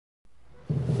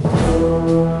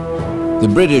The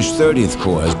British 30th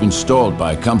Corps has been stalled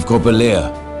by Kampfgruppe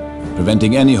Leer,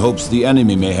 preventing any hopes the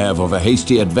enemy may have of a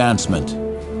hasty advancement.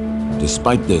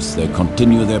 Despite this, they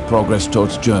continue their progress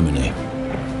towards Germany.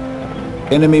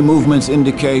 Enemy movements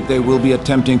indicate they will be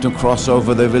attempting to cross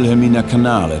over the Wilhelmina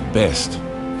Canal at best.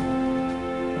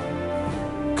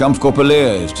 Kampfgruppe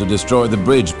Leer is to destroy the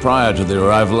bridge prior to the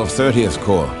arrival of 30th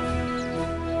Corps.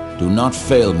 Do not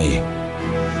fail me.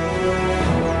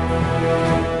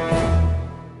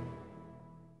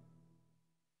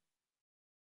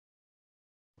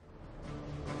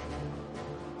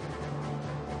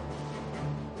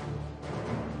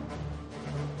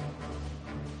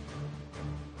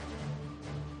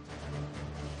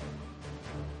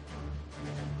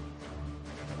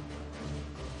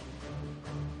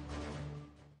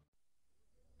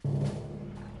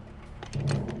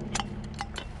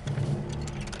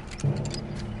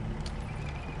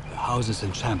 The house is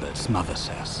in shambles, Mother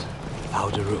says.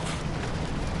 Without a roof.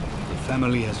 The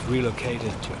family has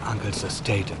relocated to Uncle's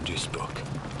estate in Duisburg.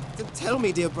 Then tell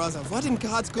me, dear brother, what in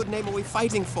God's good name are we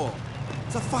fighting for?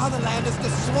 The fatherland is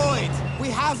destroyed! We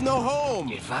have no home!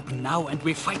 Give up now and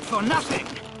we fight for nothing!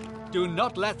 Do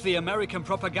not let the American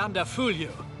propaganda fool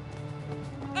you.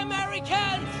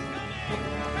 Americans!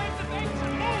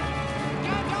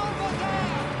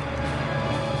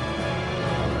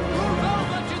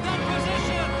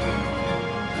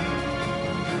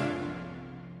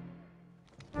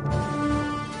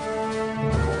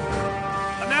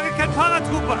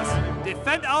 Paratroopers!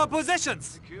 Defend our positions!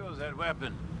 Secure that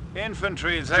weapon.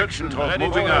 Infantry section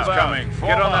moving up. Coming.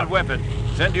 Get on that weapon.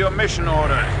 Send your mission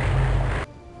orders.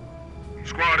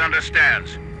 Squad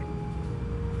understands.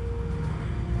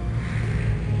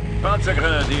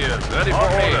 Panzergrenadiers, ready for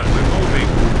orders. We're moving.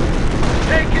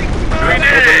 Taking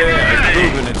Kampfgruppe Leer has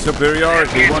proven its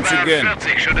superiority once again.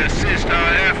 40 should assist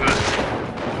our efforts.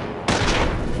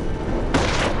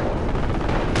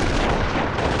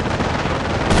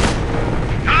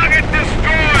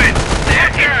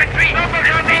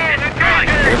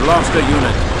 They've lost a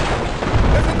unit.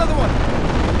 There's another one!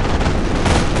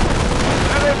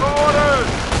 Ready for orders!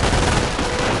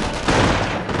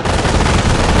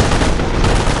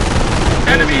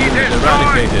 Enemy unit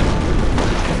eradicated.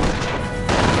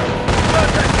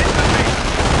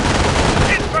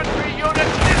 Infantry unit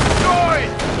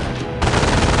destroyed!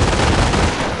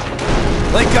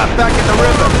 Link up back in the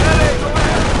river!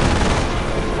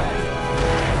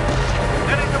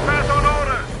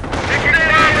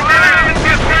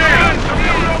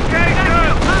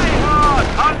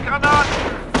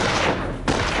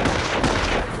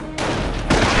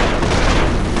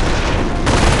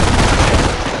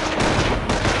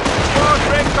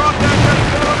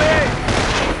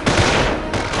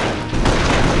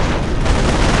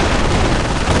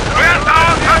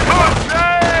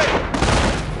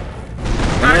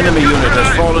 An enemy unit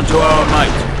has fallen to our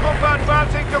might.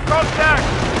 Advancing to contact!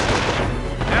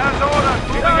 There's orders!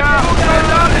 Moving out!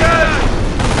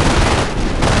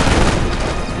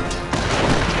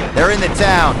 They're in the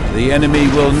town. The enemy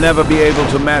will never be able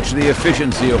to match the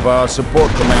efficiency of our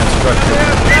support command structure.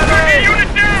 Infantry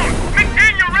unit down!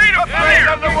 Continue rate of fire!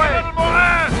 Underway! A little more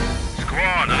air!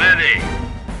 Squad ready.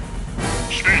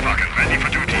 Spielwagen ready for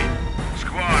duty.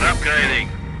 Squad upgrading.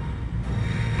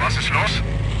 Was ist los?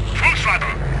 Full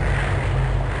throttle.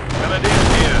 Grenadiers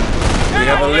here. We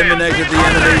have eliminated the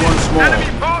enemy once more.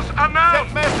 Enemy force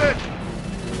announced! Message!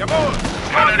 Jawohl!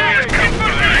 Grenadiers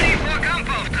kampfbereit. Vor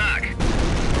Kampfauftrag.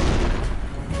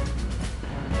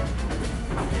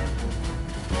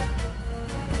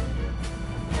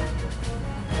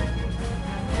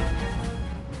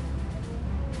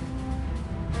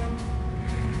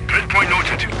 Gridpoint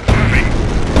noted. Moving.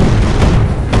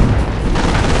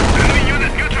 Enemy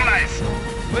unit neutralized.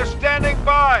 We're standing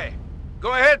by!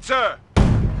 Go ahead, sir!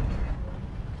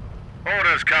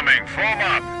 Orders coming. Form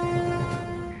up.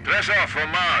 Dress off for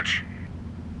march.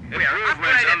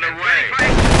 Improvements underway.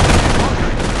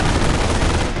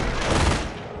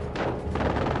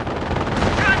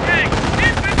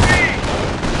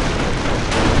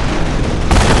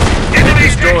 They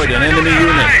destroyed an enemy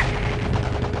unit.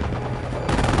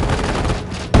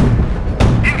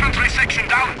 Infantry section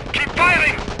down. Keep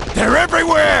firing. They're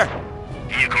everywhere!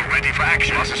 Vehicle ready for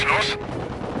action. Was ist los?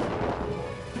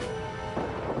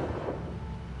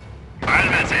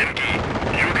 Alberts MG.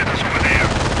 You get us over there.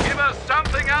 Give us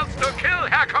something else to kill,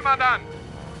 Herr Kommandant!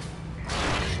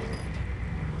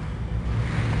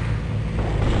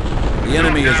 The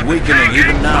enemy is weakening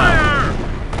even now.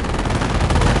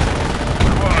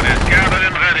 Squad is gathered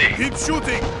and ready. Keep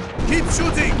shooting! Keep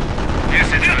shooting!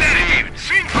 Message received.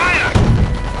 Swing fire!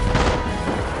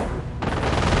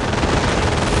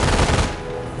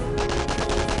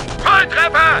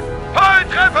 Volltreffer!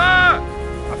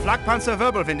 Volltreffer! A flak panzer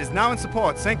Wirbelwind is now in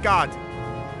support, thank God.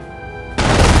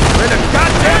 We're in a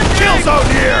goddamn kill zone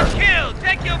here! Kill!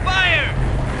 Take your fire!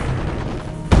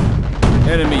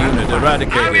 Enemy unit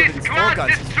eradicated. Enemy squad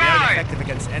Guns is very destroyed! effective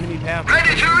against enemy pair.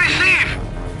 Ready to receive!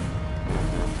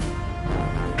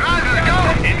 Driver, go!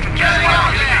 Getting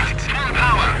out there! Full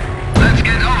power! Let's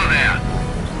get over there!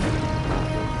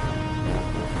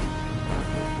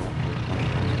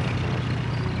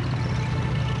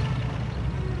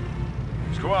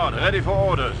 Squad, ready for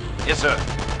orders. Yes, sir.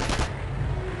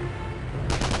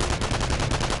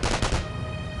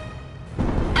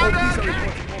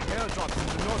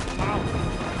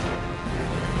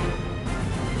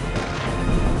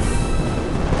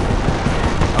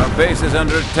 Our base is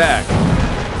under attack.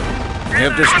 We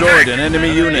have destroyed an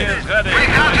enemy unit. Is ready. We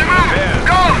got to move!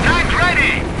 Go! Tank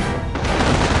ready!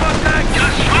 Contact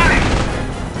just fine!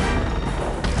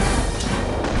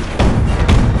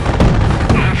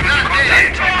 That did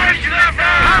it!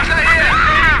 Panzer here!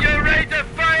 You're ready to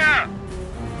fire!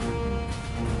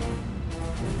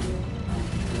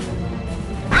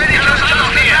 Ready to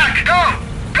start the attack! Go!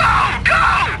 Go! Go!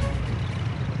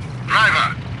 Driver,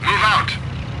 move out!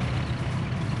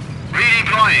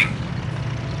 Redeploying.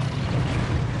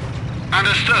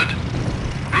 Understood.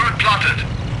 Route plotted.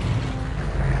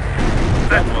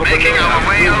 Making our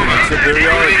way over.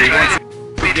 Superiority once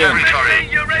Enemy territory.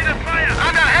 You're ready to fire!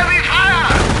 Under heavy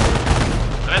fire!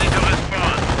 Ready to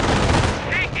respond.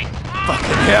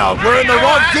 Fucking hell, we're in the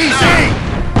wrong DC!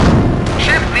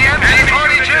 Ship the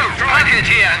MG-42. Pack it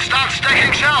here and start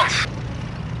stacking shells.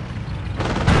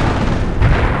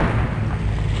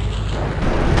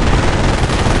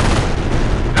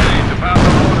 Ready to pass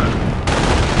an order.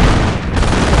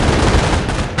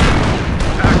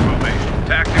 Attack formation.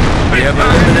 Tactical. We have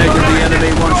eliminated the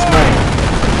enemy once more.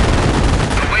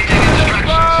 Awaiting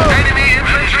instructions. Enemy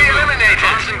infantry eliminated.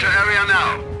 Advancing to area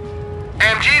now.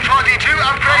 MG-42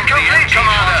 upgrade complete,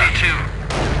 Commander.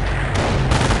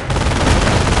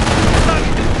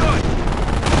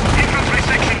 Infantry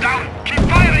section down. Keep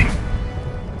firing.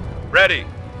 Ready.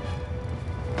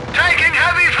 Taking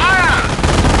heavy fire.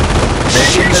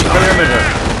 Taking the perimeter.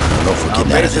 Our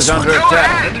base is under Go attack.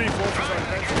 ahead.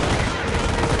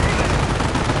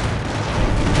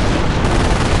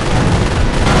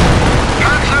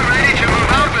 Panzer ready to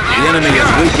move out with The enemy is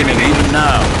weakening even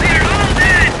now. They're all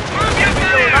dead. Move your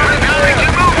fire. Preparing to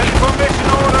move. Formation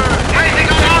order. Waiting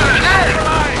on orders.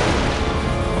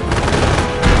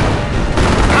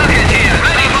 Rocket here.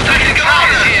 Ready for stacking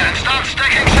shells here and start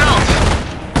stacking shells.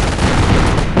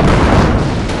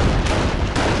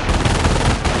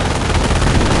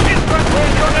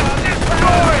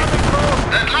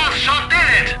 That last shot did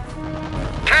it.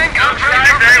 Tank upgrade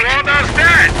complete. They want us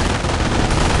dead.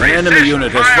 An enemy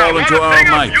unit has fallen to our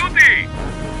might.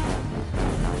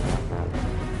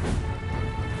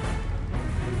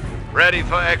 Ready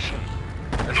for action.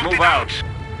 Let's move out.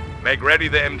 Make ready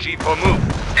the MG for move.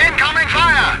 Incoming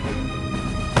fire!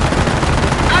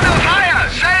 Under fire!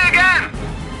 Say again!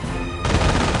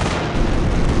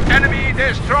 Enemy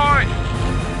destroyed.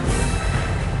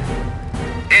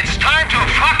 It's time to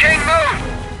fucking move!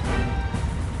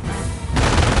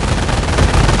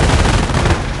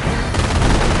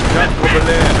 Comfort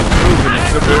has proven its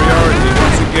superiority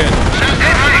once again.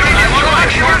 I want to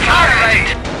watch your fire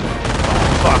rate!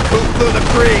 Fuck, who blew the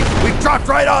Krieg? We dropped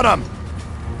right on him!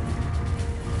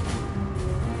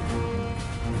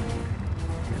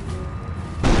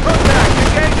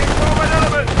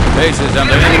 Base is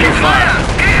under enemy fire.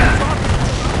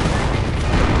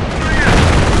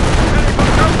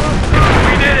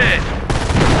 We did it.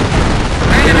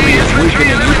 The enemy is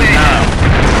weakening even now.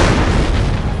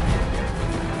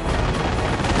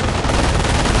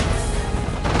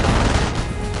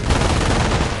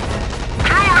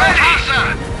 Crew ready!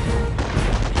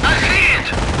 I see it!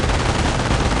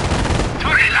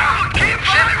 Turn it out!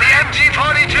 Ship the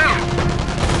MG-42!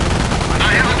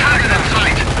 I have a target in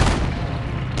sight!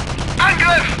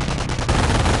 Angriff!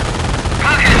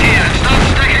 Rocket here! Start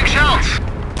stacking shells!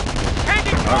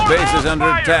 Our base is under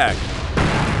attack.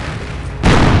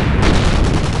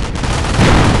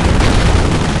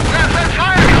 Where's that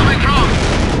fire coming from?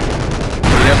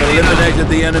 We have eliminated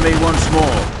the enemy once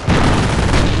more.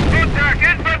 Contact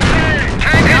infantry!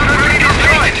 Tank infantry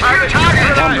destroyed! Our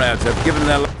target! Comrades have given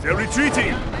their lives. They're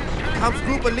retreating!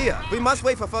 Kampfgruppe Lear, we must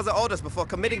wait for further orders before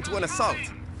committing to an assault.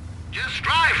 Just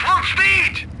drive full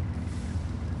speed!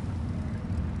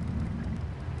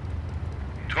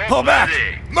 Pull back!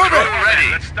 Move it! Ready!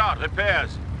 Let's start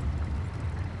repairs.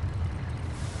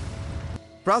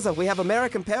 Brother, we have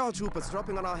American paratroopers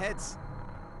dropping on our heads.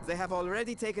 They have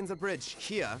already taken the bridge,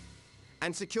 here.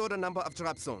 and secured a number of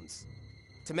drop zones.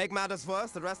 To make matters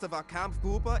worse, the rest of our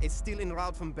Kampfgruppe is still en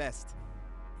route from Best.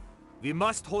 We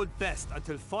must hold Best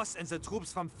until Voss and the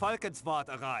troops from Falkensward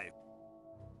arrive.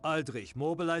 Aldrich,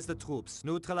 mobilize the troops,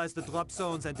 neutralize the drop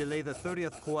zones and delay the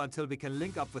 30th Corps until we can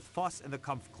link up with Voss and the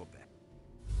Kampfgruppe.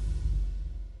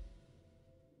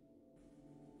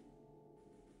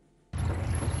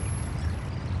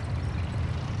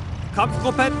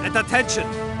 Kampfgruppe, at attention!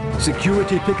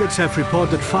 Security pickets have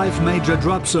reported 5 major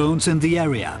drop zones in the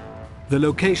area. The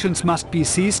locations must be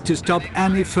seized to stop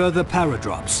any further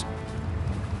paradrops.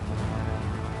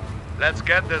 Let's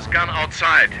get this gun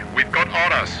outside. We've got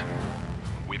orders.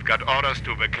 We've got orders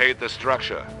to vacate the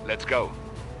structure. Let's go.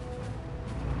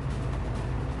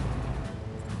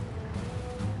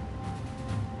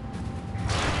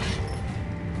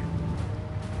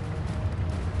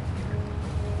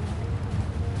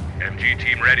 MG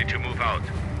team ready to move out.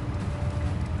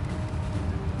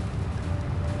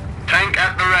 Tank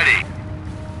at the ready.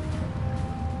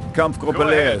 Kampfgruppe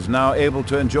Leer is now able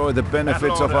to enjoy the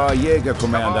benefits of our Jaeger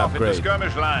command upgrade.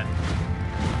 Skirmish line.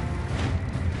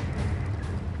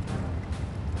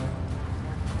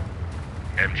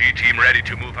 MG team ready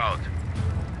to move out.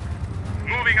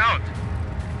 Moving out.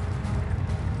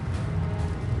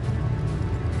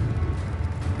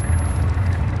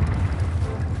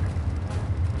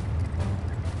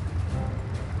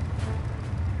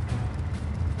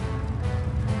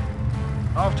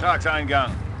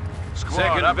 Auftragseingang.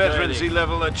 Second veterancy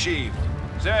level achieved.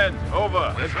 Send,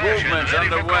 over. Improvements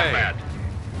underway.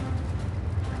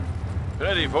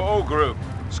 Ready for O group.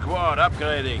 Squad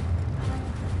upgrading.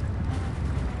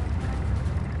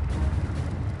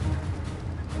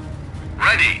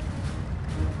 Ready.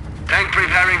 Tank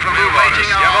preparing for move orders.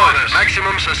 Jawohl.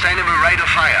 Maximum sustainable rate of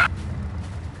fire.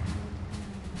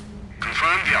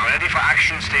 Confirmed, we are ready for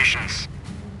action stations.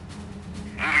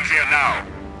 Moving there now.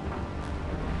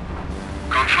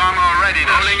 Confirm our readiness.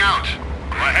 Rolling out.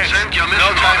 Go ahead. Send your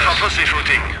missile time for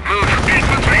pussyfooting. Move.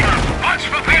 Watch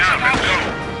for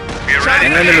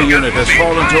An enemy unit has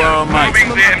fallen to our might.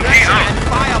 Maximum aggression and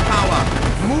firepower.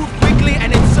 Move quickly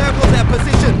and encircle their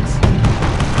positions.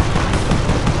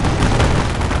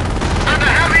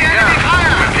 Under heavy enemy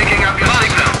fire. We're picking up your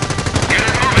signal. Get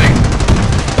it moving.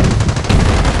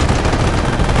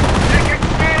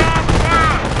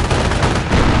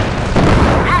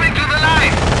 Moving to the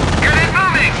line. Get it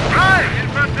moving. Drive.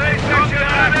 Infantry section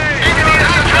ready. Enemy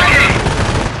is attacking.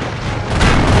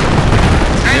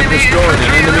 Enemy destroyed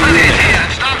an enemy unit. here.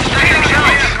 Stop stacking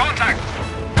shells. Contact.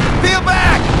 Feel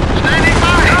back! Standing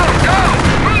by. Go. Go.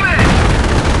 Move it.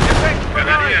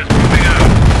 Grenadiers moving out.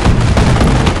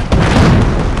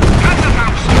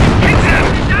 Panzerfaust. Hit them.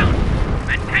 Down!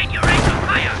 Maintain your rate of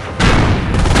fire!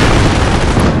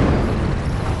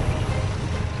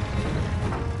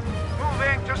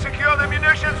 Moving to secure the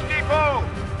munitions depot.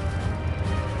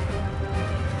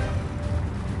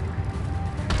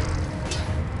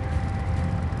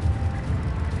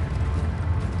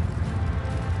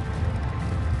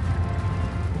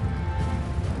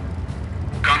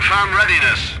 Confirm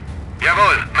readiness.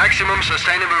 Jawohl. Maximum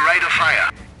sustainable rate of fire.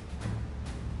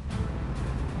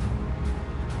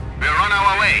 We're on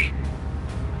our way.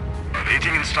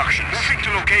 Awaiting instructions. Moving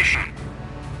to location.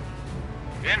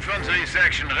 Infantry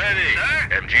section ready.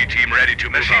 Sir? MG team ready to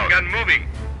move out. Machine gun moving.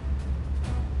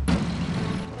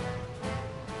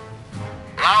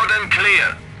 Loud and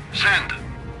clear. Send.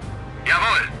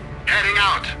 Jawohl. Heading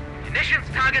out. Munitions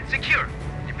target secure.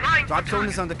 Deploying Drop zone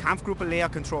target. is under Kampfgruppe Leer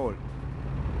control.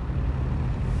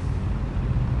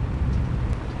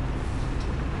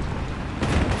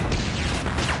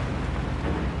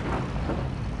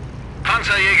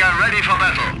 Panzerjäger ready for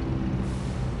battle.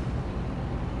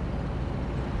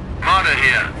 Marder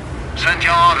here. Send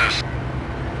your orders.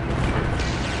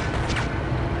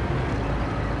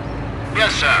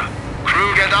 Yes, sir.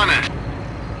 Crew, get on it.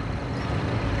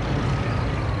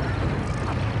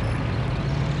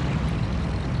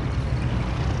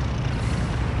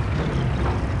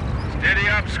 Steady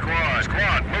up, squad.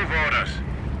 Squad, move orders.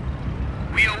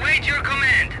 We await your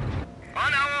command.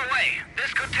 On our way.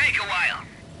 This could take a while.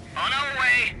 On our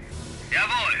way.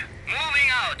 Jawohl. Moving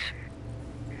out.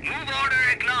 Move order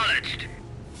acknowledged.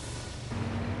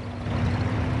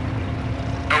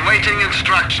 Awaiting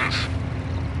instructions.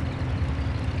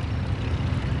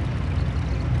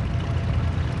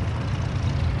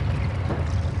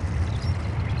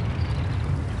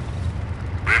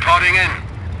 Reporting in.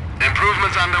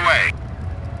 Improvements underway.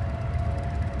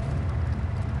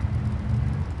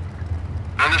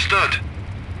 Understood.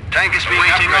 Tank is being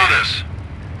upgraded. Orders.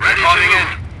 Reporting in.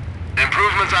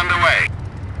 Improvements underway.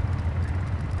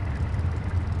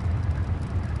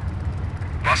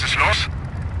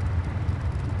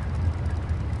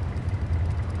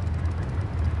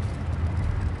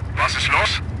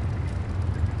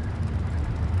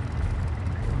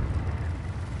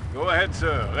 Go ahead,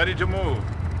 sir. Ready to move.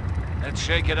 Let's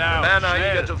shake it out. Men are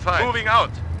eager to fight. Moving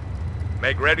out.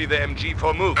 Make ready the MG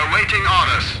for move. Awaiting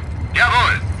orders.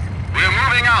 Jawohl. We're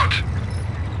moving out.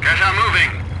 Get her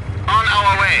moving. On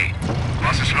our way.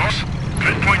 Was ist los?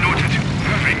 Point noted.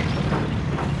 Moving.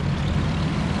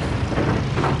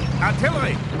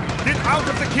 Artillery! Get out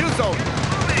of the kill zone!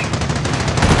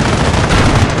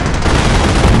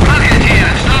 Target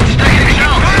here. Start stacking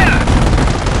shells. Fire!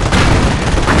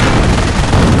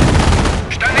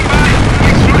 Standing by.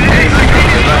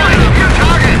 New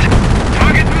target.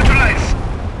 Target neutralized.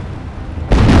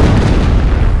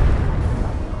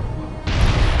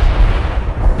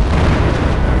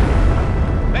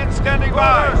 Men standing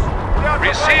by.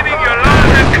 Receiving your loud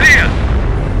and clear.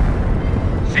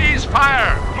 Cease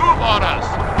fire. Move orders.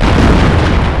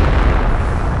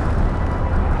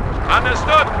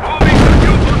 Understood. Moving to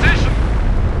new position.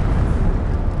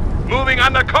 Moving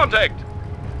under contact.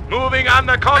 Moving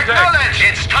under contact. Acknowledge.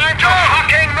 It's time to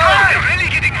fucking move. We're really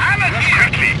getting hammered here.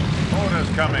 Quickly. Orders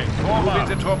coming. Moving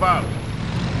the top out.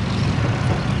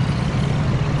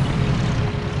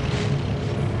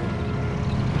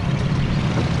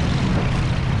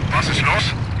 Was ist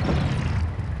los?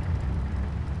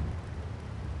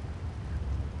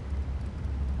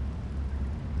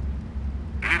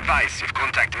 Advice if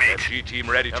contact made. FG team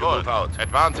ready to move out.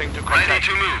 Advancing to contact. Ready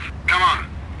to move. Come on.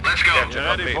 Let's go. Get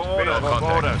ready for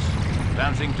orders.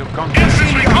 Advancing to contact.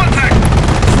 Infantry contact!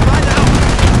 Right out!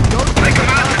 Don't Take him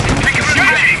out. Take him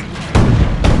out.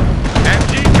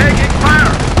 MG taking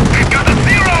fire. We've got a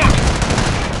zero.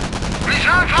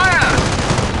 Return fire.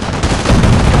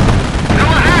 Go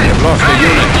ahead. They've lost the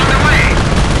unit. On the way.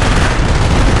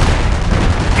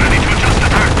 Ready to adjust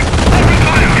attack. Open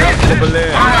fire.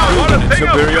 Belair proving its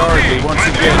superiority once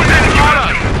again.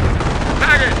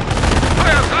 Target.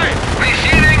 Fire sight.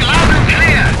 Receiving loud and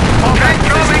clear. Tank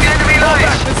probing enemy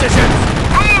lines. positions!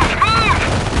 Move! Move!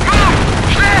 Move!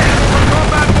 Schnell!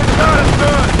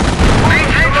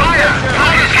 Maintain fire!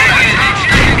 Target here!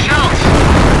 Taking shells!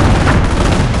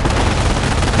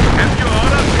 Have you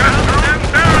orders, Colonel? And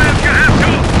barrel if you have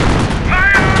to!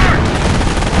 Fire!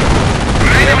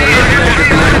 Enemy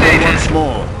eliminated! Once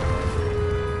more.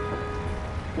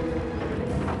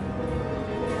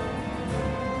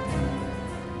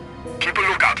 Keep a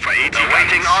lookout for 80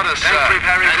 waiting orders, sir.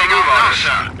 Preparing for move orders,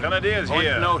 sir. Grenadiers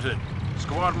here. Noted.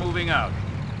 Squad moving out.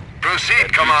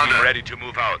 Proceed, Commander. Ready to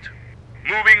move out.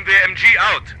 Moving the MG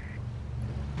out.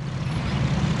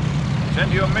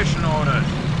 Send your mission orders.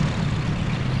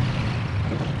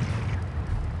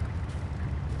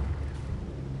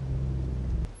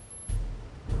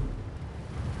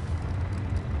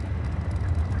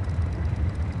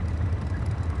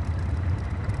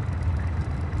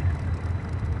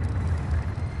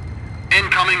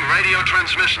 Incoming radio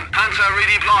transmission. Panzer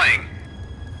redeploying.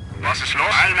 Was ist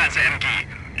los? Allman's MG.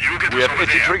 You get We us have over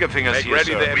 80 there. trigger fingers Make here,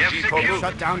 ready sir. the MG for move.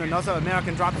 Shut down another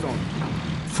American drop zone.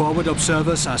 Forward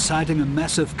observers are sighting a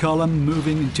massive column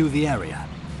moving into the area.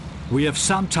 We have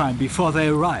some time before they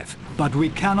arrive, but we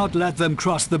cannot let them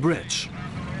cross the bridge.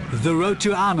 The road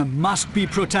to Arnhem must be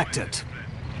protected.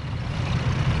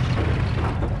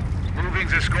 Moving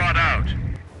the squad out.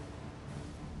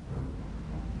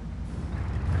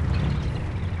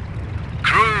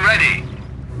 Crew ready.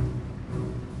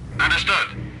 Understood.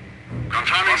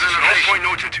 Confirming the location. Point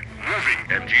noted. Moving.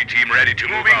 MG team ready to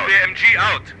move out. Moving the MG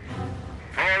out.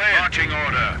 Fall in. Marching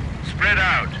order. Spread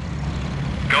out.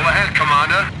 Go ahead,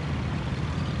 Commander.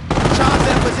 Charge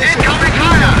their position! Incoming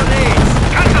fire!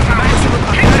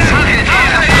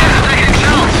 Taking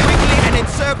shells. Quickly and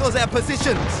encircle their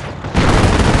positions!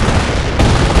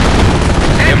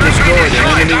 They have destroyed an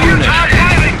enemy unit.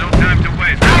 No time to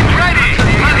waste. Tank ready.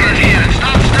 Target here.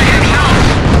 Stop taking shells.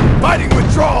 Fighting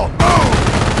withdrawal! Move!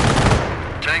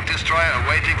 Tank destroyer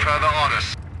awaiting further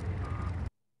orders.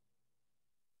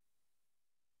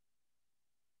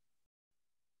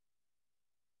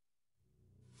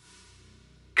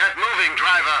 Get moving,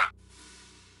 driver.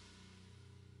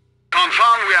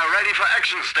 Confirm we are ready for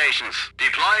action stations.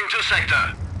 Deploying to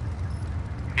sector.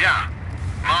 Yeah.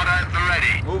 Marder at the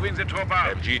ready. Moving the top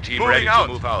out. MG team ready to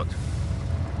move out.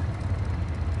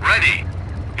 Ready.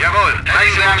 Jawohl.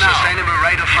 Heading there now. Sustainable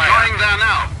rate of fire. Deploying there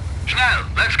now. Schnell,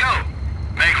 let's go.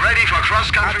 Make ready for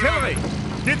cross-country. Artillery!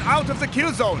 Get out of the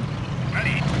kill zone!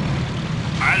 Ready.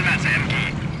 Allman's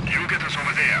MG. You get us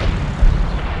over there.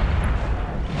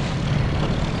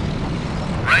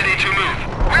 Ready to move.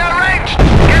 We are ranged!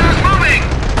 Get us moving!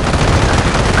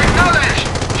 Acknowledge!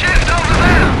 Shift over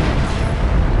there!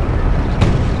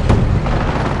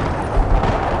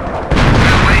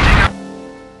 We're waiting up.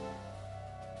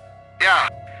 Yeah.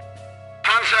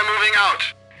 Panzer moving out.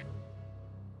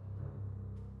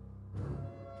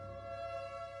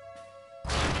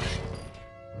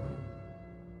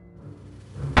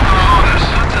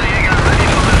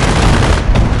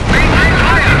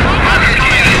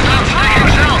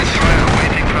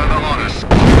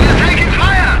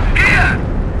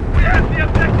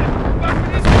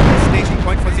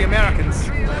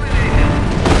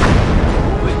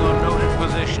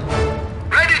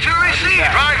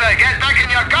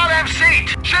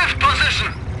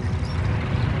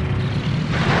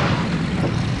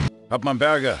 Hauptmann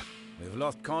Berger, we've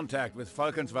lost contact with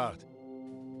Falkenswart.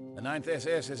 The 9th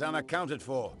SS is unaccounted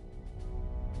for.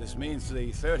 This means the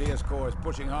 30th Corps is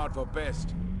pushing hard for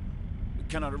Best. We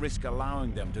cannot risk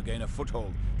allowing them to gain a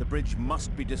foothold. The bridge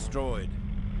must be destroyed.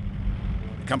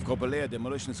 The Kampfgruppe Leer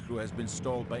demolitions crew has been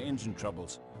stalled by engine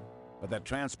troubles, but their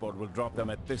transport will drop them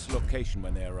at this location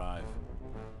when they arrive.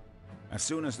 As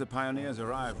soon as the pioneers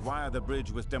arrive, wire the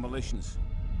bridge with demolitions.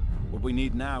 What we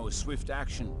need now is swift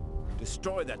action.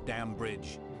 Destroy that damn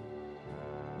bridge.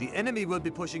 The enemy will be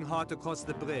pushing hard across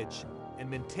the bridge and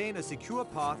maintain a secure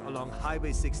path along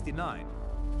Highway 69.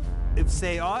 If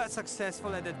they are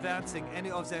successful at advancing any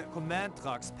of their command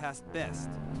trucks past Best,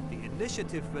 the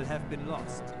initiative will have been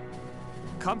lost.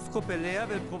 Kampfgruppe Leer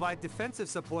will provide defensive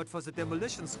support for the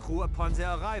demolitions crew upon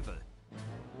their arrival.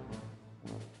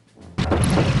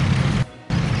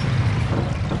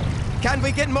 Can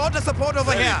we get mortar support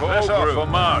over here? Press off for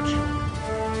march.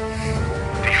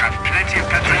 We have plenty of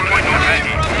petrol point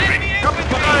already. Company,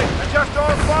 adjust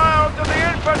all fire onto the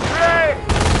infantry!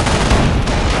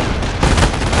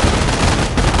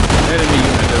 Enemy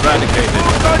unit eradicated.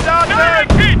 Move on down there!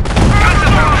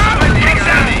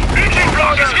 Engine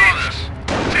block is hit!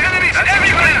 The enemy's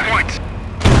everywhere! Point.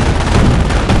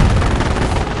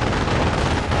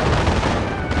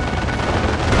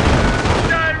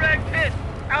 Direct hit!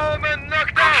 Our men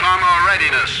knocked Confirm our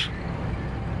readiness.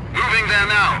 Moving there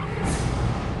now.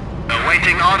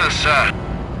 Awaiting orders, sir.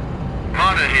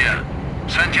 Marder here.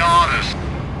 Send your orders.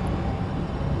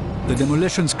 The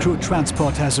demolitions crew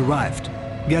transport has arrived.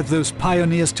 Get those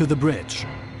pioneers to the bridge.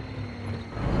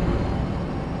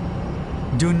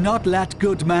 Do not let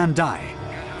good men die.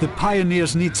 The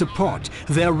pioneers need support.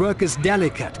 Their work is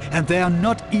delicate, and they are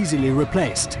not easily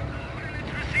replaced.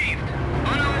 Received.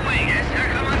 On our way, yes, Herr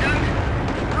Commandant?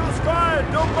 Cruise fire!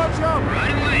 Don't bunch up!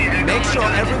 Right away, Herr Make sure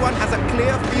Commandant. everyone has a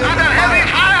clear field of Under heavy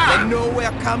fire! They know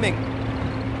we're coming.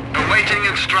 Awaiting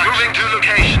instructions. Moving to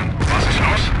location. Was is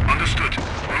los? Understood.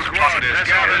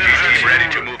 MG ready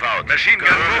to move out. Machine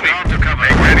gun moving. To cover.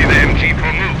 Make ready the MG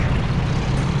for move.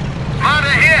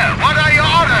 Marder here. What are your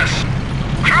orders?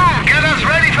 Crew, get us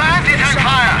ready for anti-tank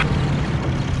fire.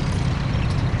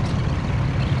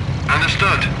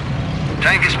 Understood.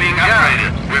 Tank is being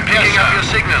upgraded. We're picking up your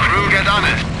signal. Crew, get on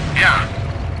it. Yeah.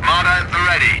 Marder at the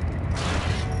ready.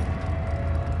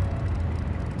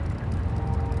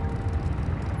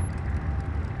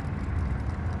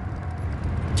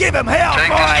 Give him hell,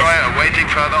 Tank boys! destroyer awaiting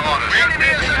further orders.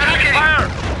 Attacking! Fire!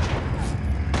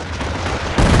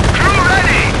 Crew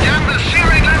ready! Jam the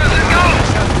steering levers and go!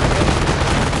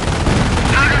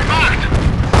 Target marked!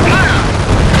 Fire!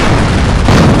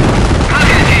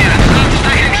 Target here! Start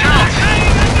stacking shells!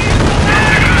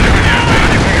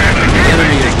 The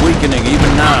enemy is weakening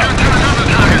even now. Welcome to another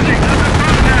target!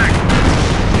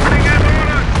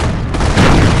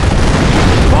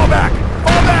 Fall back!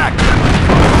 Fall back!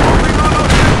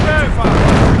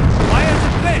 Fire the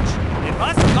bridge! It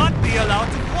must not be allowed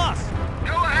to cross!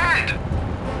 Go ahead!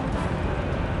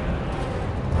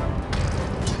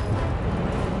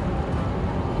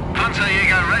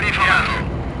 Panzerjäger ready for battle.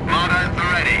 Marder at the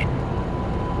ready.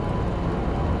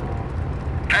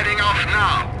 Heading off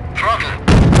now. Throttle.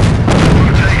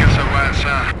 Won't take us a while,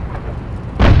 sir.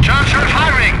 Churchill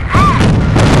firing! Move!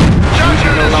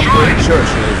 Churchill The lumbering destroyed!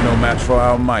 Churchill is no match for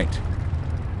our might.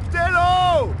 Stay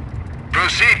low!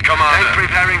 Proceed, Commander. Tank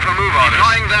preparing for move orders.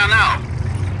 Deploying there now.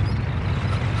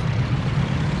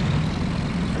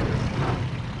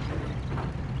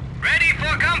 Ready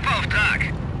for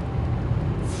Kampfauftrag!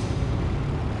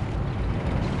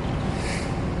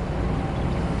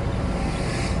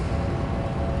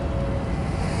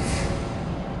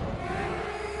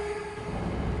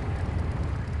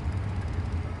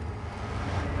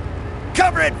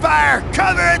 Cover it, fire!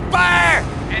 Cover it, fire!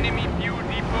 Enemy fuel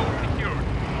depot secured.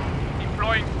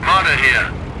 Deploying. Marder here.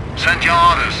 Send your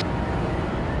orders.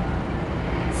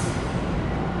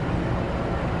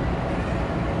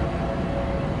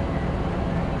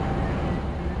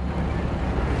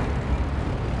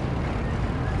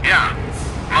 Yeah.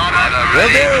 Marder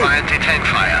ready for anti-tank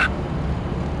fire.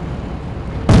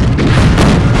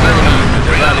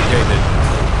 Eradicated.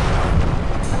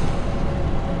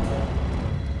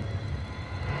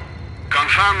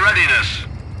 Confirm readiness.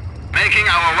 Making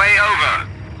our way over.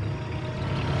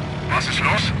 Was ist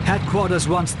los? Headquarters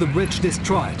wants the bridge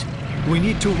destroyed. We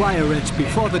need to wire it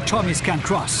before the Tommies can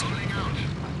cross.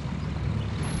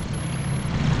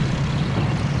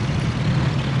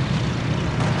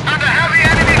 Under heavy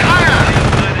enemy fire!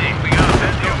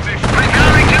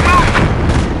 Preparing to move!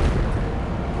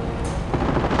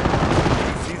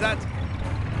 See that?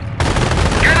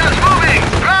 Get us moving!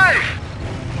 Drive!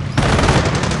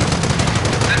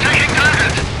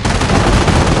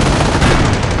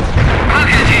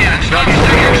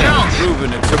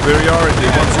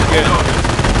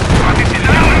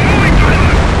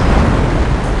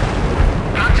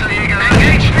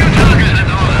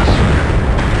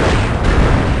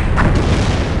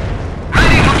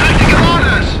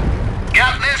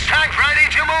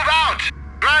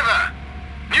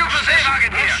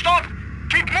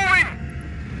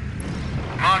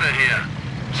 order here.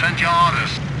 Send your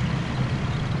orders.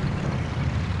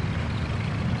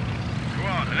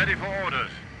 Squad, ready for orders.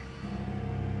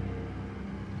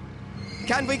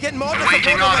 Can we get mortar Awaiting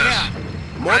support over orders. here?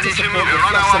 Mortar Ready to support move. will We're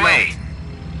on flush our them way. out.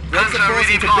 Break the Guns are force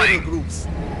into redeploying. little groups.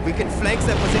 We can flank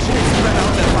their position and spread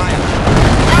out their fire.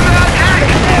 Under attack!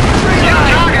 Your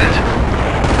target!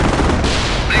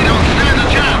 They don't stand a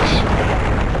chance!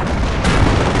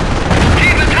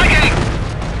 Keep attacking!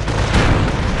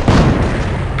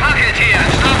 Park it here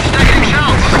and start stacking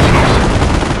shells!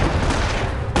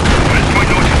 Point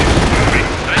noted. Moving.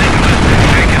 Ready to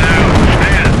take it out.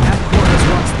 Stand. Headquarters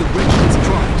wants the bridge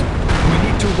destroyed. We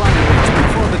need to wire it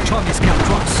before the Tommies can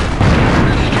cross.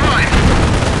 Destroy!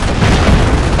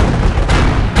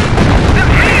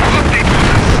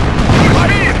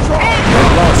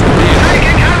 Lost the lead.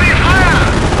 Taking heavy fire!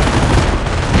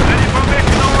 Ready for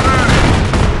mission order.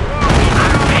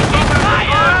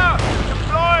 Fire!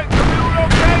 Deploying to new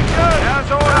location. Has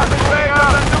orders to bring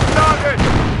out a new target.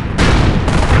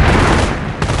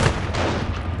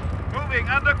 Moving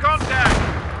under contact.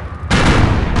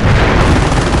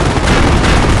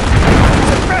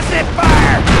 Suppressive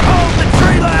fire! Hold the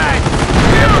tree line!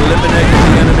 We have eliminated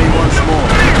the enemy once more.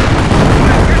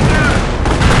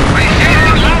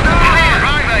 Receiving loud and clear!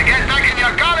 Driver, get back in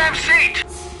your goddamn seat!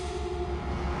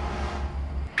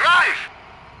 Drive!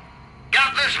 Get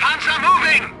this panzer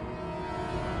moving!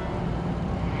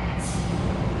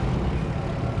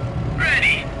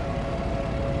 Ready!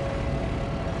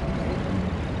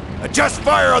 Adjust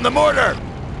fire on the mortar!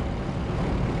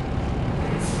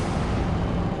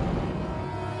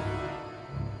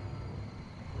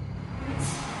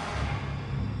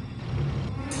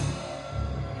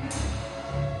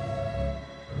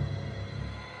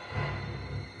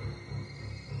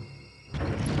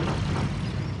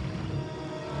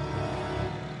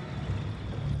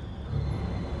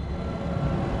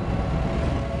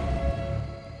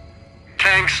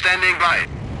 Tanks standing by.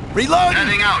 Reloading!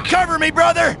 Heading out. Cover me,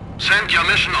 brother! Send your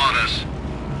mission orders.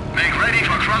 Make ready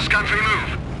for cross-country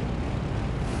move.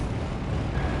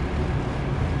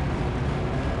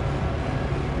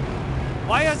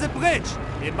 Wire the bridge.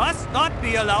 They must not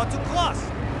be allowed to cross.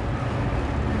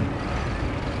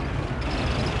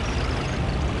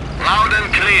 Loud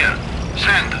and clear.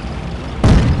 Send.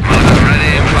 Orders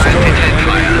ready and try to take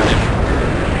fire.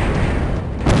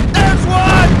 There's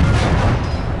one!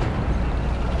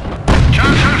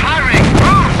 Churchill firing!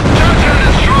 Move! Churchill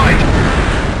destroyed!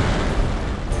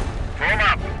 Form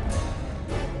up.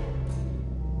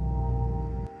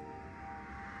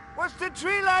 What's the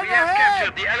tree line We have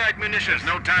captured the Allied munitions.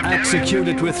 No time to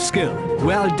Executed with skill.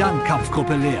 Well done,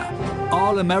 Kampfgruppe Leer.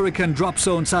 All American drop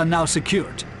zones are now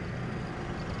secured.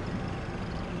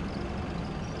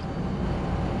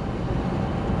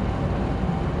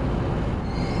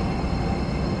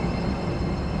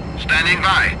 Standing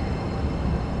by.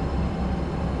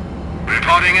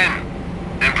 Reporting in.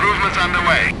 Improvements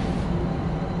underway.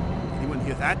 Anyone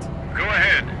hear that? Go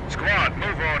ahead. Squad,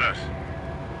 move orders.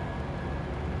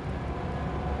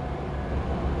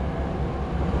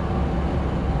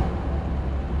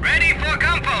 Ready for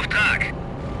Kampfauftrag.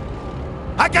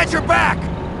 I got your back!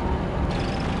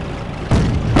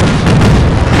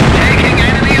 Taking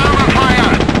enemy armor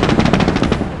fire.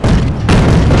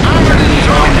 Armor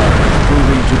destroyed.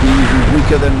 Proving to be even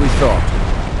weaker than we thought.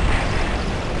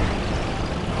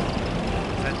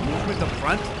 Is that movement up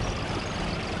front?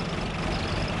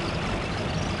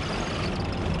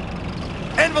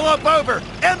 Envelope over!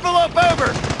 Envelope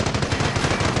over!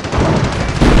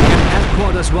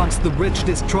 Headquarters wants the bridge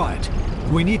destroyed.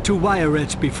 We need to wire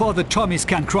it before the Tommies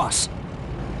can cross.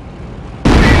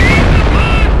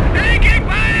 Taking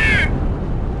fire!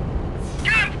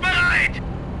 Kampfbereit!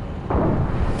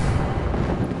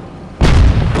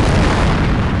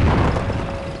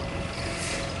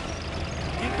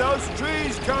 Keep those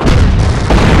trees covered!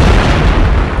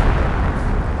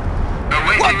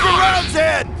 Awaiting What the orders. round's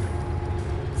in?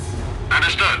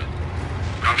 Understood.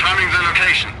 Confirming the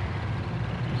location.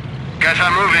 Get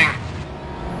her moving.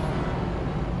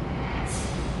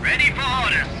 Ready for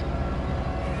orders.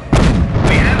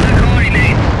 We have the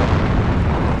coordinates.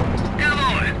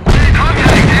 Jawohl.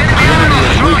 Contact enemy armor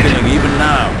destroyed. Weakening even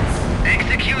now.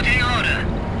 Executing order.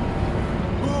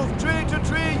 Move tree to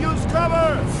tree, use cover!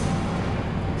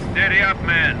 Steady up,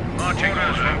 men. Marching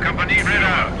orders from company read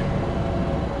out.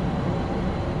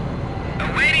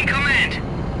 Awaiting command.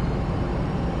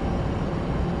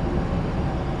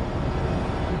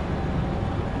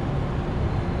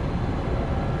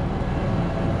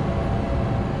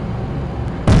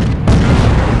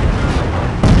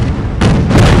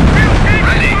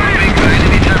 Ready, moving to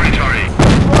enemy territory.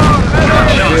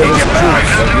 Watch out.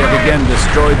 again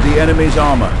destroyed the enemy's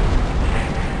armor.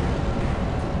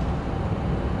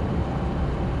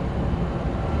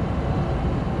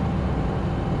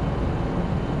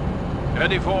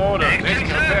 Ready for orders. Making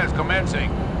repairs commencing.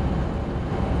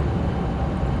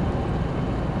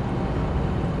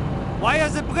 Wire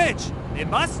the bridge! They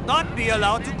must not be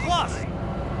allowed to cross!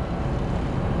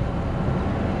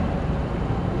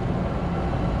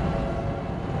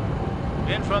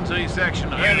 Infantry section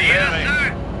ready. Yes,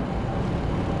 sir.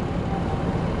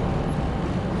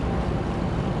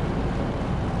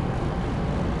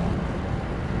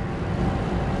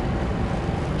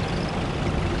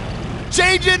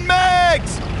 Changing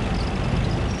mags!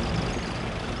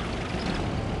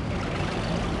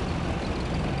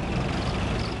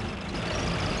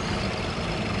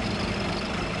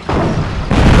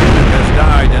 Has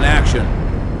died in action.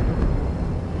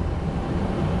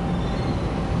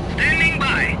 Standing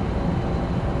by.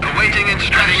 Awaiting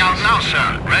instructions. Out now,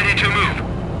 sir. Ready to move.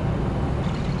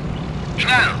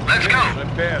 Schnell, let's go.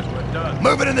 Repairs, we're done.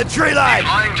 Moving in the tree line!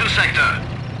 Flying to sector.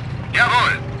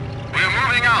 Jawohl. We're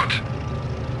moving out.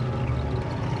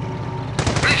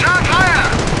 Return fire!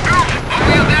 Move, or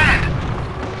we're dead!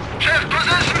 Shift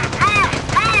position! Move!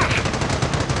 Move!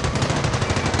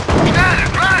 Schnell!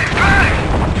 Drive! Drive!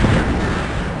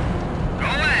 Go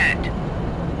ahead.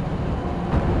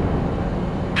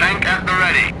 Tank at the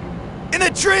ready. In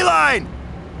the tree line!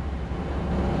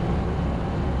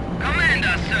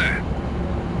 Commander, sir.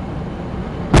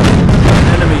 An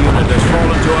enemy unit has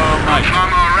fallen to our right.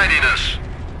 Confirm our readiness.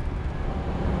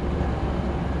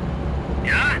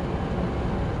 Yeah?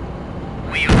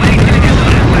 We await the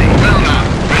way. Well done.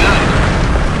 Reload.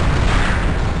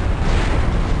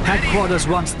 Headquarters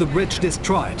wants the bridge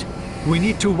destroyed. We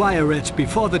need to wire it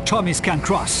before the Tommies can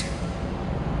cross.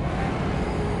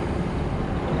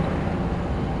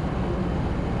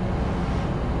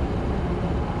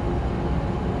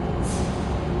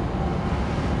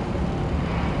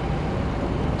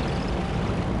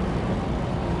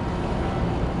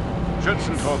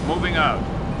 Schützentrupp moving out.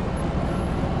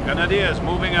 Grenadiers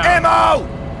moving out. Ammo!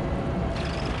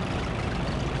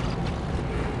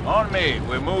 On me,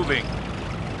 we're moving.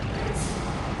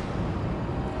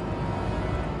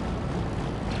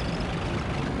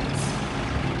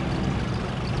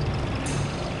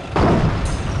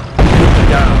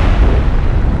 Down.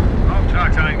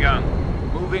 Auftragseingang.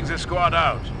 Moving the squad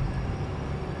out.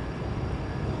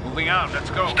 Moving out,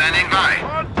 let's go. Standing by.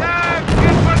 Contact!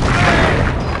 Infantry!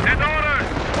 Get orders!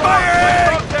 Firing!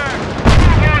 Contact!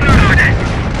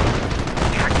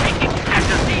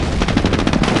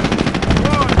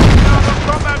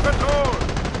 Combat patrol!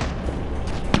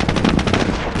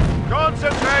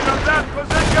 Concentrate on that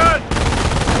position!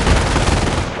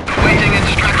 Awaiting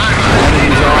instructions.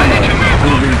 Enemy's Ready to armor move.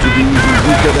 proving to be even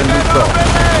weaker than we thought.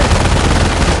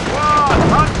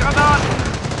 Handgranaten!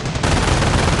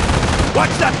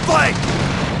 Watch that flank!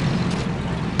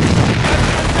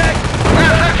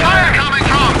 Where's that fire coming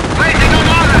from? Waiting on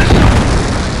orders.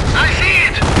 I see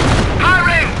it.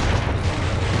 Firing.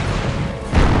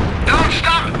 Don't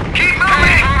stop. Keep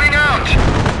moving. Moving out.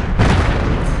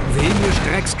 The English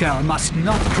Dreckskerl must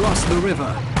not cross the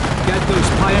river. Get those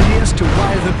pioneers to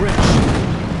wire the bridge.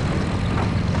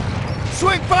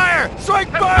 Swing fire! Swing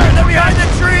fire! They're behind the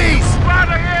trees! Out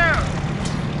of here!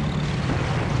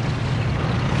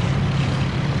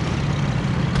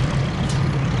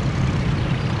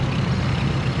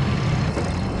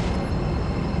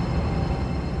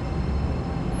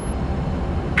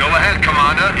 Go ahead,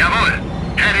 Commander. Jawohl.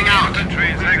 Heading out.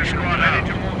 Infantry section ready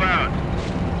to move out.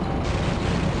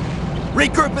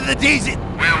 Regroup in the diesel!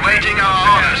 We're waiting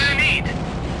our orders.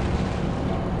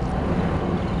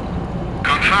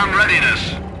 Confirm readiness.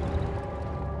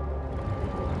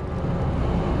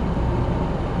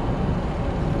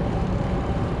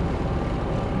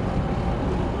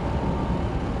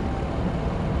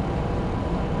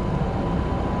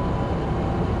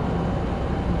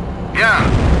 Yeah,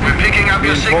 we're picking up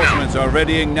your signal. Reinforcements are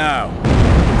readying now.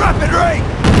 Rapid rate!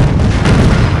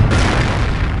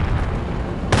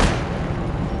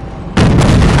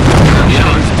 The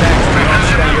enemy's tanks do not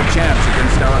stand a chance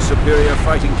against our superior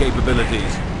fighting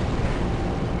capabilities.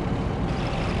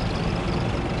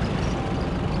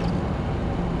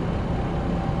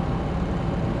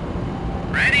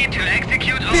 Ready to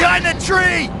execute. Behind the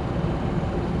tree!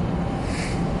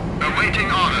 Awaiting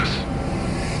orders.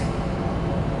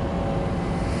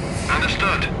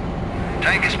 Understood.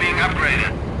 Tank is being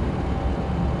upgraded.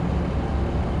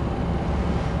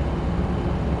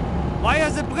 Wire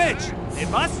the bridge! They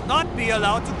must not be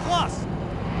allowed to cross!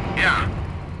 Yeah.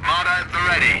 Marder at the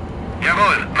ready.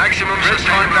 Jawohl. Maximum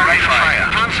sustained direct fire.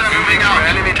 Panzer moving out.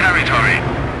 Enemy territory.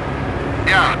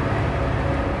 Yeah.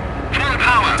 Full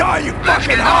power. Die, you Let's fucking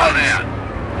get out of hogs! there.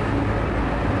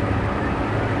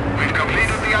 We've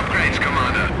completed the upgrades,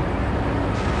 Commander.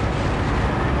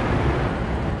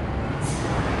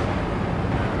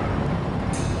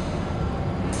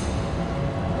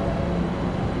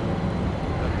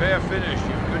 Repair finished.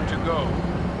 You're good to go.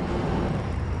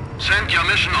 Send your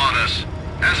mission orders.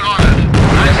 As ordered.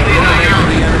 Nicely done.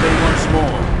 Eliminate the enemy once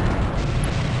more.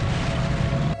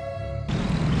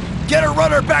 Get a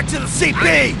runner back to the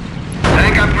CP!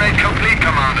 Tank upgrade complete,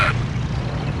 Commander.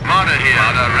 Marder here.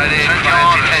 Marder ready. Send your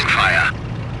orders. Tank fire.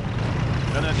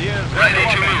 Grenadiers, Ready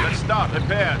to move. Let's start.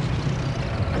 Repairs.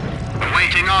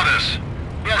 Awaiting orders.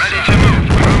 Yes, ready to move.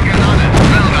 Get on it.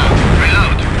 Well done.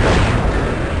 Reload.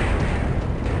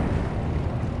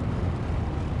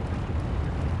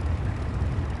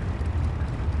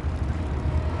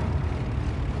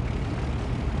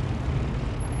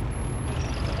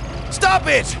 Stop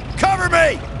it! Cover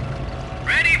me!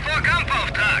 Ready for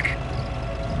Kampfauftrag.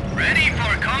 Ready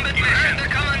for combat mission. The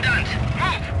Commandant.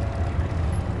 Move.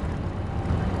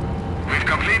 We've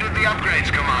completed the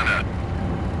upgrades, Commander.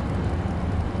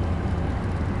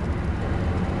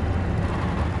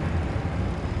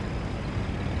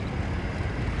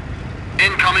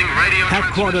 Incoming radio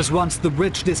Headquarters wants the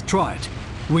bridge destroyed.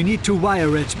 We need to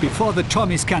wire it before the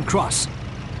Tommies can cross.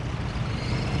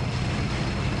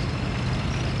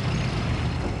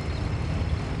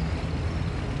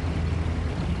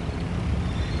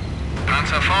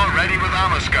 Panzer IV ready with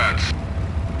armor skirts.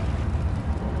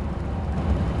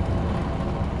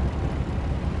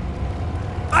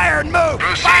 Iron move!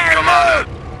 Proceed, Iron Commander.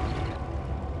 move!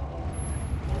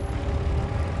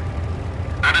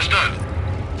 Understood.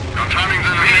 Confirming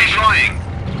the redeploying.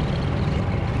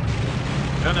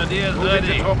 Grenadiers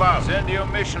ready. Send your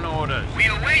mission orders. We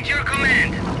await your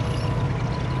command.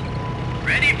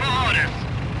 Ready for orders.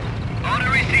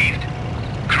 Order received.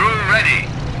 Crew ready.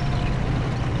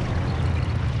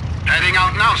 Heading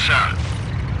out now, sir.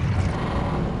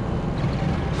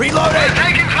 Reloading! We're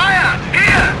taking fire!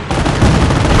 Here!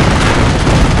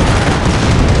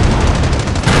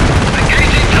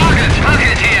 Engaging target!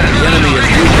 Target here! The enemy is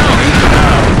using it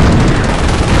now.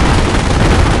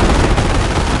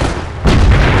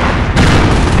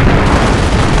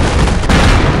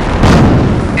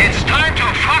 It's time to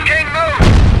fucking move!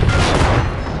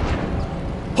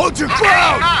 Hold your Location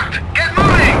ground! marked! Get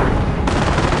moving!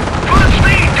 Full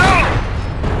speed, go!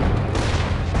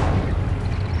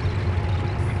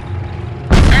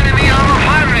 Enemy armor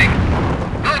firing!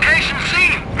 Location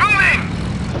seen! Moving!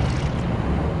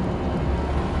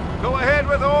 Go ahead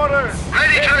with orders.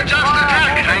 Ready to adjust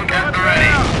attack! Tank at the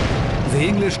ready! The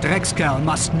English Dreckskerl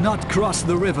must not cross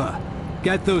the river.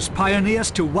 Get those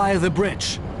pioneers to wire the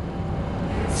bridge.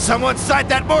 Someone sight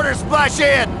that mortar splash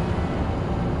in!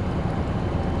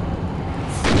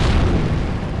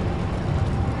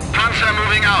 Panzer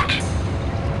moving out.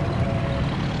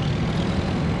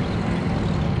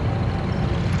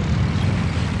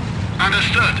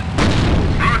 Understood.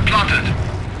 Route plotted.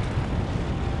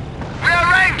 We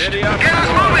are ranged! Steady up. Get us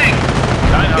moving!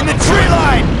 In the tree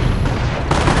line!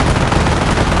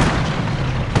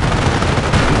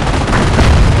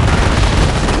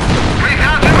 We've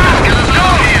got the mask! Get us go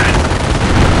here!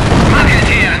 Mark it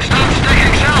here and start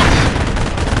sticking shells!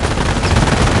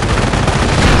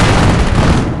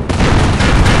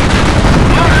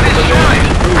 Mortar destroyed!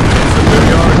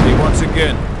 Superiority once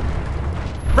again.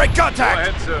 Break Go contact!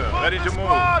 ahead, sir. Ready to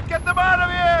move. Get them out of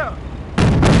here!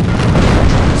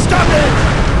 Stop it!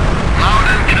 Loud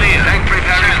and clear. Tank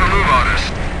preparing for move orders.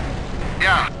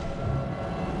 Yeah.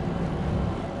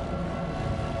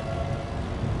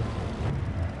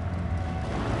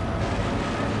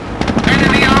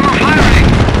 Enemy armor firing!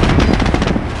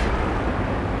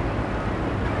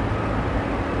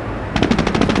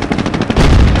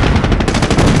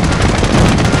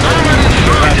 Armor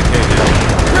destroyed!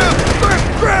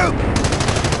 Group!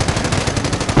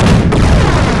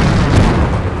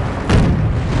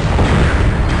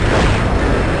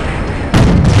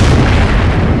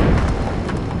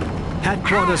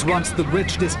 Headquarters wants the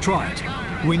bridge destroyed.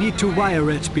 We need to wire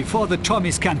it before the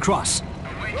Tommies can cross.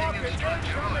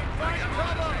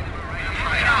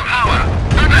 Power!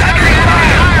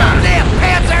 Damn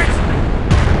panzers!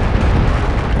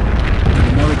 The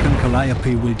American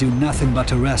Calliope will do nothing but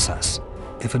harass us.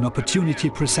 If an opportunity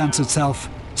presents itself,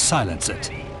 silence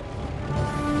it.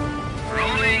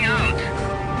 Rolling out.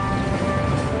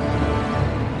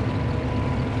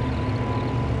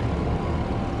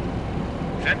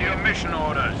 Send your mission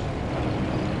orders.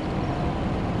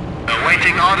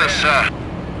 Awaiting orders, sir.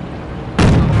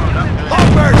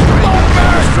 Longbird!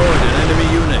 Longbird! Destroyed an enemy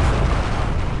unit.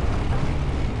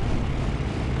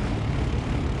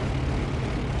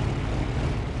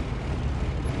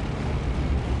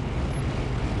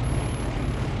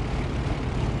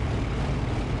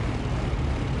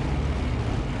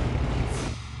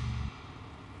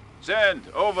 Send,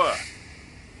 over.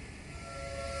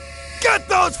 Get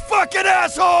those fucking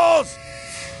assholes!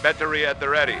 Battery at the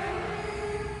ready.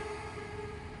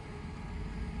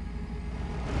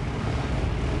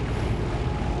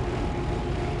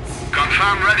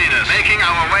 Confirm readiness. Making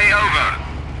our way over.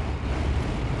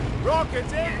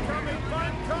 Rockets incoming!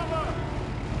 Find cover!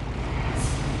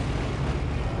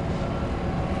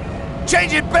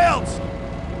 Changing belts!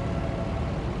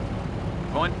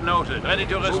 Point noted. Ready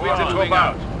to receive the troop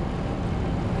out.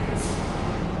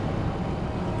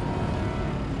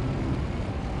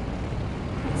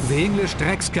 The English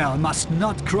Dreckskerl must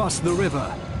not cross the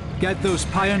river. Get those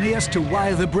pioneers to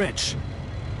wire the bridge.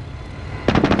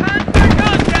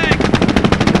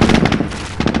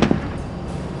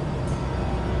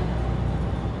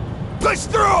 Push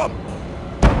through them!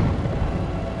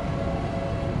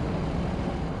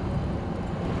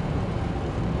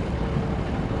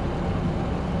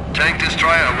 Tank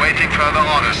destroyer awaiting further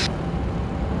orders.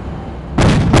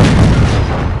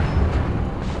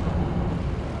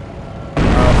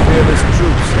 Our fearless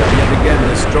troops have yet again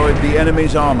destroyed the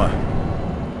enemy's armor.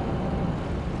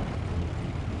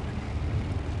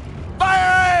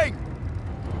 Firing!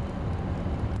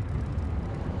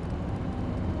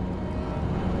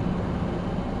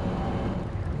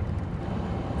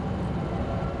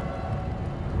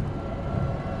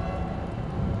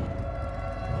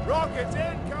 Rockets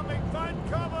incoming! Find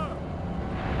cover!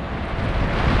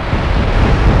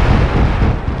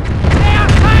 They are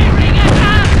firing at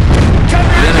us! The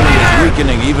enemy is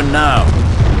weakening even now.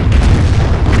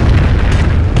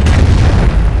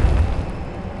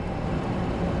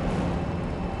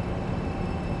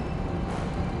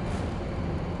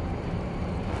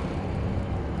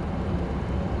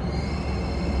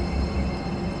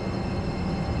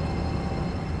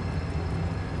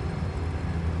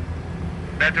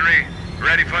 Battery,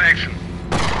 ready for action.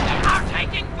 They are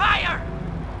taking fire!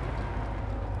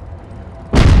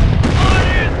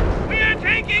 Orders! We are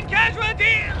taking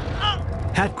casualties!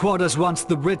 Headquarters wants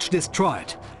the bridge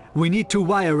destroyed. We need to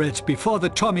wire it before the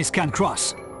Tommies can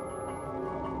cross. We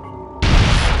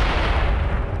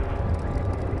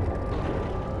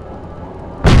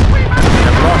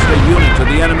have lost a unit to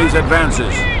the enemy's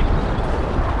advances.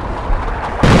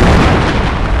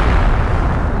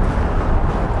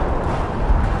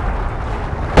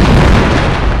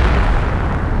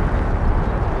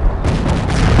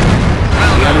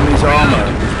 The enemy's armor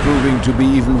is proving to be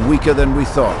even weaker than we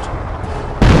thought.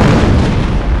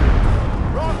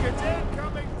 Rockets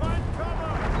incoming! Find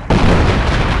cover!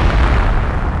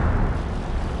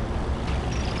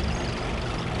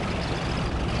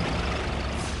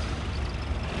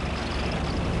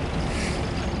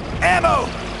 Ammo!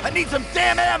 I need some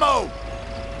damn ammo!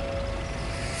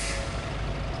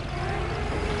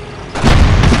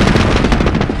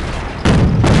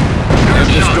 We have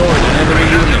destroyed an enemy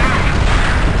unit.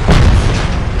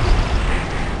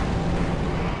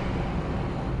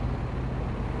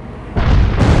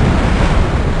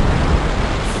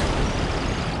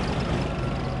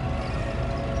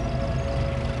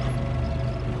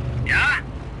 Yeah?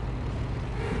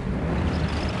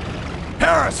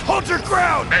 Harris, hold your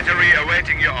ground! Battery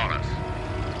awaiting your orders.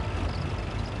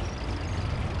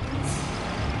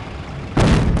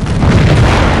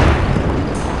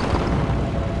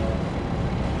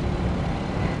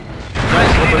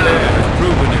 Has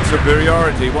proven its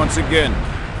superiority once again.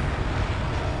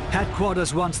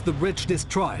 Headquarters wants the bridge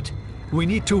destroyed. We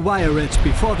need to wire it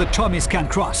before the Tommies can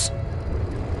cross.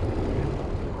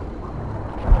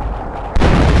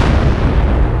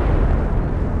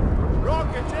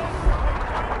 Rockets incoming!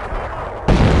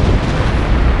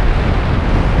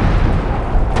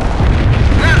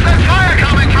 Where's that fire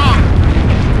coming from?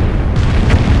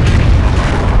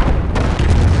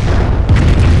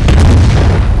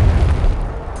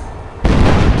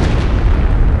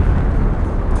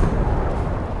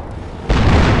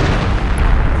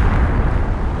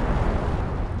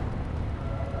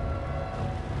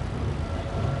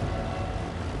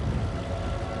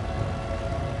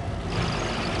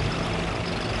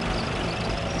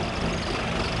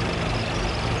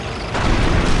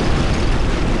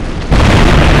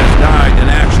 Died in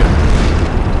action.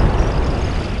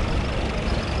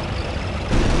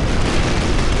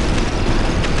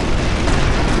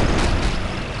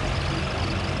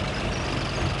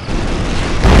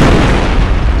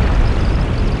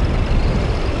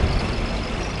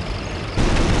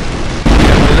 We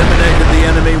have eliminated the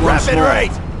enemy once Rapid more.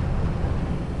 rate!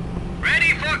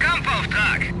 Ready for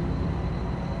Kampfauftrag.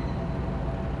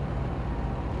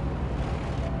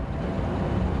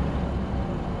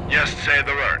 Just say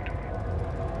the word.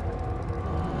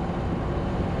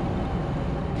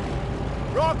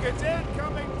 Rockets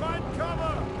incoming! Find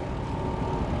cover!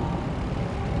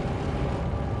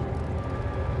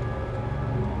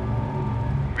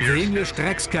 The English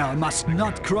Dreckskerl must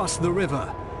not cross the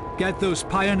river. Get those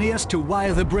pioneers to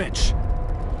wire the bridge.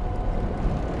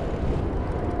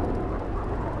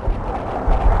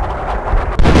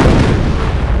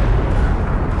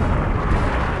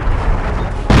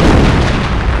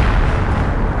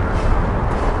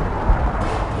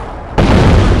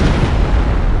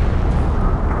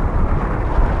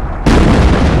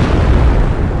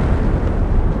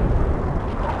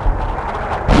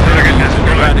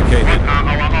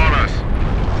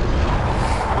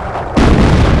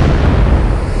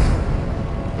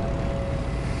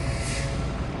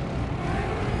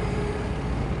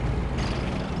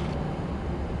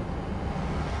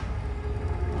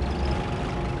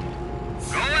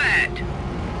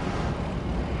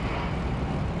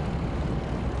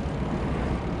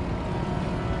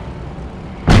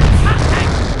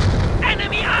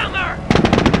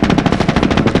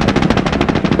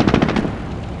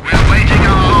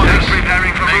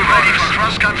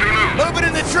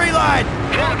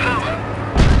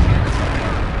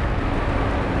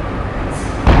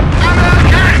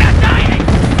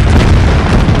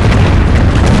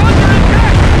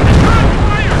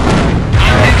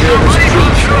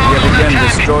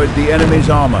 Destroyed the enemy's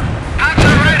armor. Tanks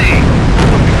are ready!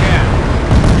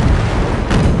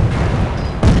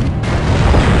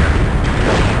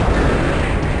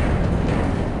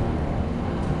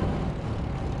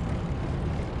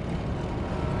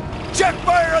 Check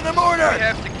fire on the mortar!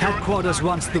 Headquarters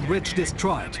wants the bridge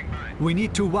destroyed. We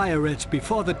need to wire it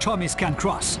before the Tommies can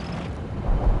cross.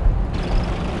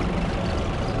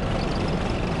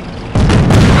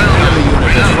 Enemy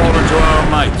unit has fallen to our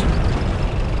might.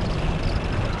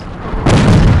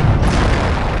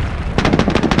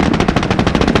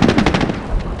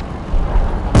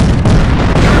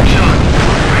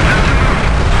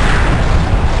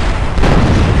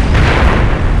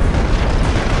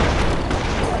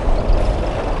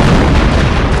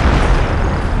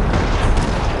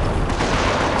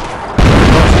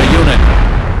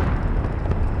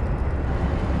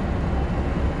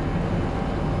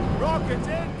 Rockets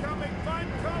incoming! Find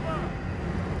cover!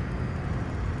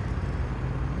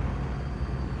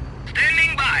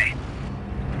 Standing by!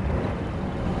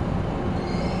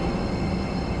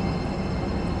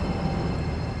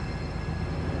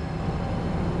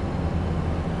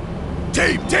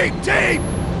 Team!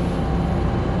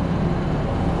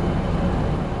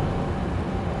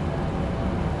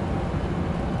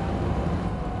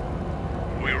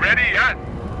 We ready yet?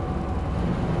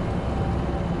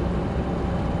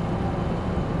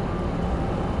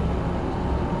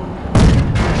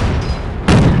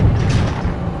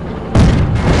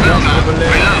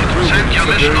 Reload! Send your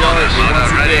mission orders! Order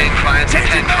readying fire to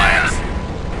tank fire!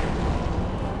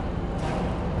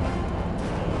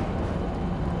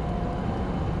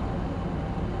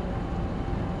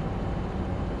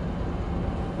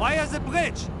 Wire the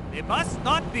bridge! They must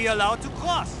not be allowed to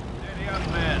cross! Steady up,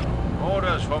 men.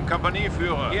 Orders from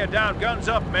Kompanieführer. Gear down, guns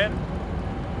up, men.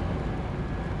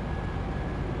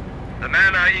 The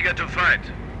men are eager to fight.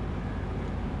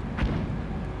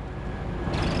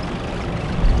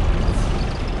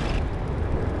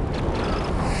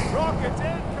 Rockets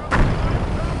incoming!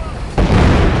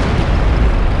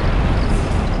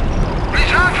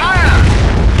 Return fire!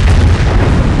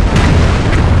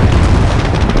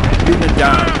 Unit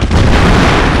down.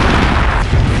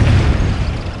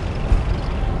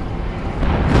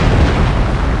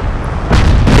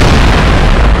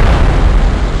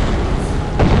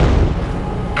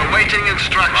 Awaiting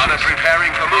instructions. Order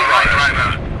preparing for move. Right,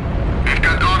 driver. We've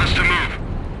got orders to move.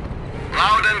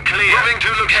 Loud and clear. Moving to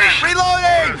location.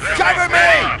 Reloading! Cover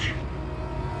me!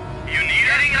 You need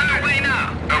getting underway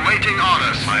now. Awaiting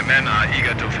orders. My men are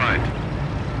eager to